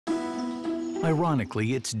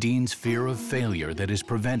Ironically, it's Dean's fear of failure that is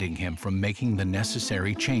preventing him from making the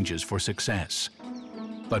necessary changes for success.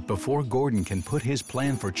 But before Gordon can put his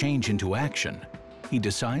plan for change into action, he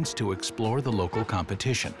decides to explore the local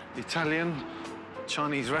competition. Italian,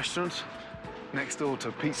 Chinese restaurant, next door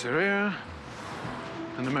to pizzeria,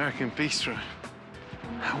 an American bistro.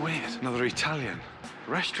 How weird, another Italian.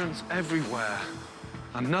 Restaurants everywhere.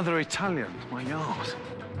 Another Italian, my God.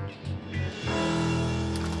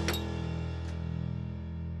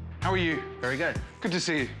 How are you? Very good. Good to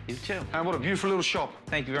see you. You too. And what a beautiful little shop.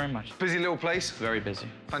 Thank you very much. Busy little place? Very busy.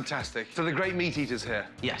 Fantastic. So the great meat eaters here?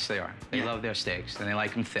 Yes, they are. They love their steaks, and they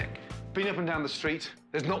like them thick. Been up and down the street.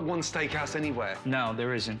 There's not one steakhouse anywhere. No,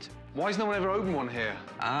 there isn't. Why has no one ever opened one here?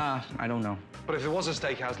 I don't know. But if there was a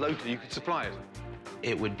steakhouse locally, you could supply it.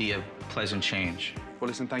 It would be a pleasant change. Well,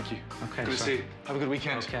 listen, thank you. Okay, Good to see you. Have a good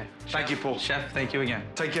weekend. Okay. Thank you, Paul. Chef, thank you again.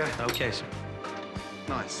 Take care. Okay, sir.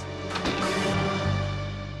 Nice.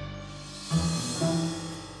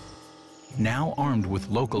 Now armed with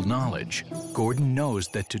local knowledge, Gordon knows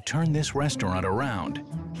that to turn this restaurant around,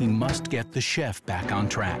 he must get the chef back on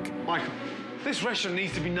track. Michael, this restaurant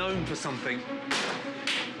needs to be known for something.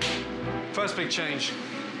 First big change.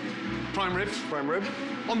 Prime rib. Prime rib.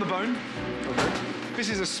 On the bone. Okay. This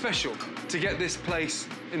is a special to get this place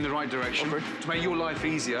in the right direction, Okay. to make your life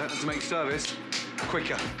easier and to make service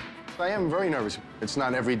quicker. I am very nervous. It's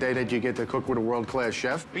not every day that you get to cook with a world-class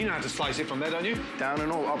chef. But you know how to slice it from there, don't you? Down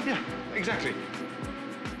and all up. Yeah, exactly.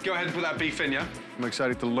 Go ahead and put that beef in, yeah? I'm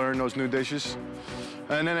excited to learn those new dishes.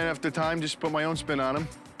 And then after time, just put my own spin on them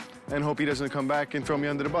and hope he doesn't come back and throw me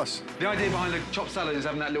under the bus. The idea behind the chopped salad is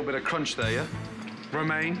having that little bit of crunch there, yeah?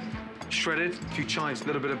 Romaine, shredded, a few chives, a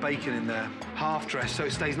little bit of bacon in there. Half dressed so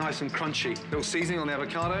it stays nice and crunchy. Little seasoning on the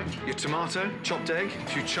avocado, your tomato, chopped egg, a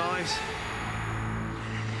few chives.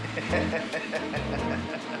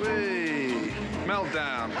 Whee!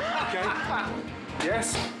 Meltdown. Okay?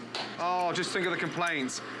 Yes? Oh, just think of the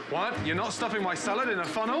complaints. What? You're not stuffing my salad in a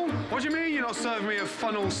funnel? What do you mean you're not serving me a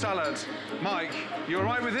funnel salad? Mike, you all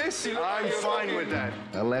right with this? I'm fine with that.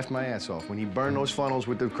 I laughed my ass off. When he burned those funnels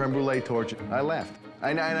with the creme brulee torch, I laughed.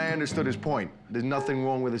 And I understood his point. There's nothing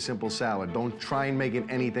wrong with a simple salad. Don't try and make it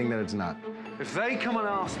anything that it's not. If they come and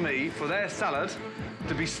ask me for their salad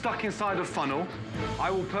to be stuck inside a funnel, I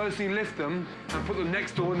will personally lift them and put them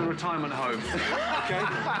next door in the retirement home. Okay?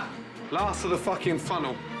 Last of the fucking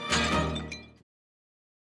funnel.